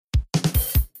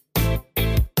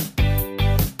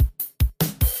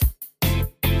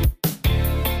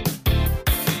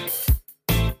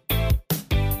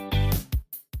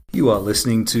You are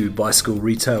listening to Bicycle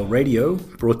Retail Radio,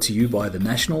 brought to you by the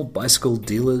National Bicycle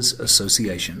Dealers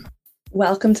Association.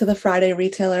 Welcome to the Friday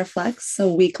Retailer Flex, a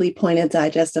weekly pointed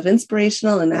digest of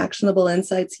inspirational and actionable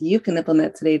insights you can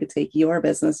implement today to take your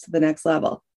business to the next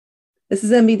level. This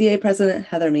is NBDA President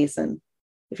Heather Mason.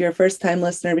 If you're a first-time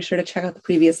listener, be sure to check out the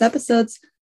previous episodes.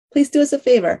 Please do us a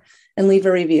favor and leave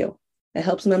a review. It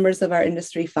helps members of our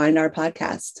industry find our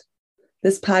podcast.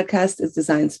 This podcast is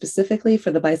designed specifically for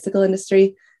the bicycle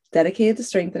industry, dedicated to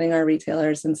strengthening our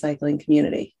retailers and cycling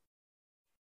community.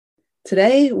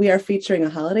 Today, we are featuring a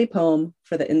holiday poem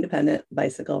for the independent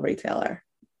bicycle retailer.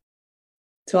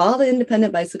 To all the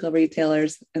independent bicycle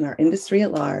retailers and our industry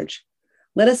at large,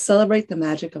 let us celebrate the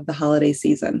magic of the holiday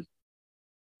season.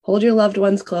 Hold your loved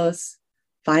ones close,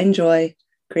 find joy,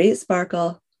 create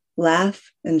sparkle,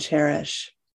 laugh, and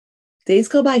cherish. Days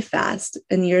go by fast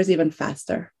and years even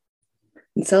faster.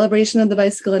 In celebration of the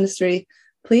bicycle industry,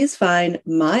 please find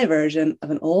my version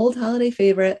of an old holiday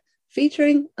favorite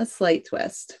featuring a slight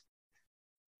twist.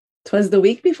 'Twas the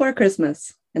week before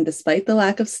Christmas, and despite the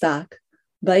lack of stock,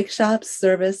 bike shops,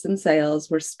 service, and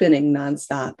sales were spinning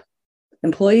nonstop.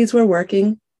 Employees were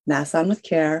working, masks on with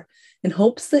care, in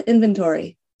hopes that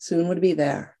inventory soon would be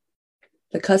there.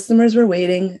 The customers were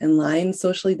waiting in lines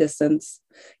socially distanced,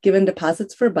 given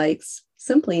deposits for bikes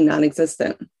simply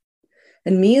non-existent.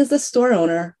 And me as the store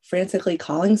owner, frantically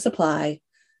calling supply,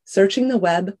 searching the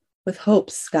web with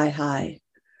hopes sky high.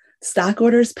 Stock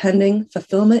orders pending,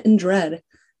 fulfillment in dread,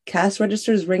 cash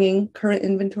registers ringing, current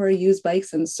inventory used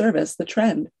bikes and service the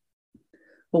trend.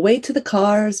 Away to the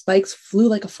cars, bikes flew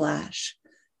like a flash,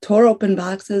 tore open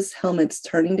boxes, helmets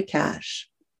turning to cash.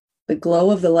 The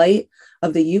glow of the light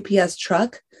of the UPS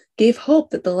truck gave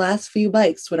hope that the last few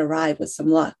bikes would arrive with some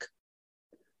luck.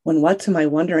 When what to my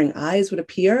wondering eyes would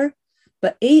appear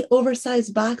but 8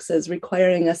 oversized boxes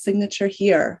requiring a signature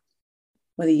here.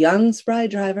 With a young, spry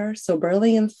driver, so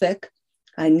burly and thick,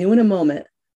 I knew in a moment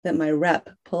that my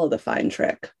rep pulled a fine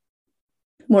trick.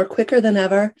 More quicker than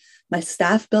ever, my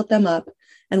staff built them up,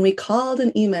 and we called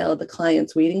and emailed the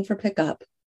clients waiting for pickup.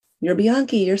 Your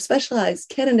Bianchi, your Specialized,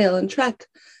 Cannondale, and Trek.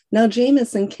 Now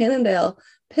Jameson, Cannondale,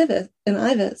 Pivot, and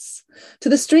Ivis. To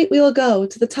the street we will go,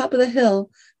 to the top of the hill.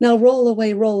 Now roll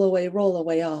away, roll away, roll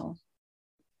away all.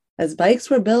 As bikes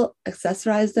were built,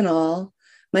 accessorized and all,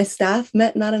 my staff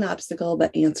met not an obstacle,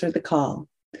 but answered the call.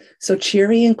 So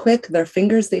cheery and quick, their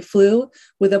fingers they flew,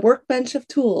 with a workbench of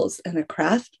tools and a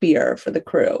craft beer for the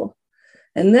crew.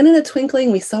 And then in a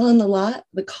twinkling, we saw on the lot,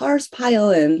 the cars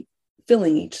pile in,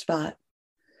 filling each spot.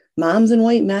 Moms in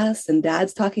white masks and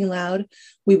dads talking loud,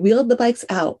 we wheeled the bikes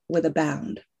out with a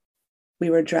bound.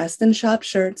 We were dressed in shop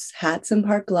shirts, hats and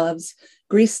park gloves,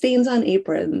 grease stains on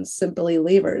aprons, simply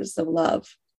labors of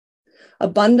love. A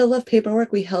bundle of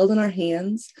paperwork we held in our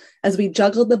hands as we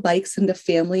juggled the bikes into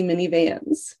family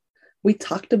minivans. We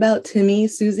talked about Timmy,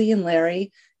 Susie, and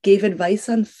Larry, gave advice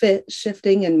on fit,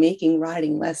 shifting, and making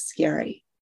riding less scary.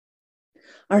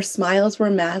 Our smiles were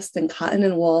masked in cotton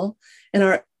and wool, and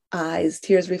our eyes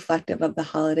tears reflective of the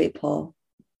holiday pull.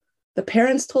 The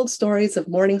parents told stories of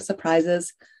morning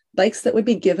surprises, bikes that would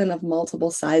be given of multiple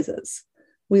sizes.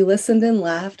 We listened and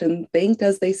laughed and thanked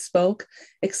as they spoke,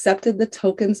 accepted the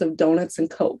tokens of donuts and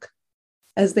Coke.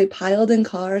 As they piled in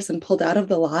cars and pulled out of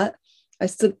the lot, I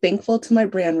stood thankful to my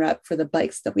brand rep for the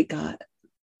bikes that we got.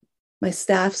 My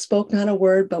staff spoke not a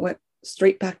word, but went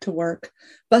straight back to work,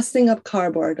 busting up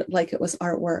cardboard like it was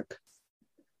artwork.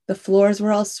 The floors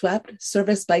were all swept,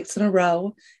 service bikes in a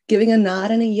row, giving a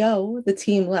nod and a yo, the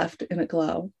team left in a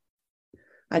glow.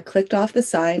 I clicked off the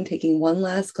sign, taking one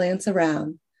last glance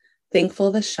around,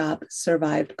 thankful the shop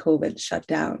survived COVID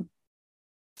shutdown.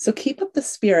 So keep up the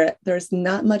spirit. There's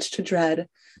not much to dread.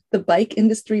 The bike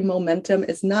industry momentum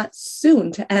is not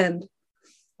soon to end.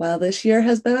 While this year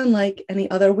has been unlike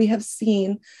any other we have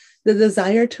seen, the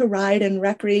desire to ride and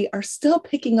recreate are still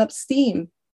picking up steam.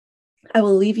 I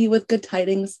will leave you with good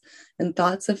tidings and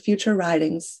thoughts of future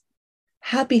ridings.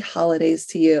 Happy holidays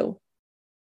to you.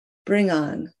 Bring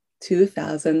on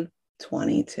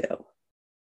 2022.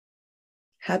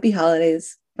 Happy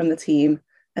holidays from the team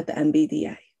at the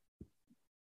NBDA.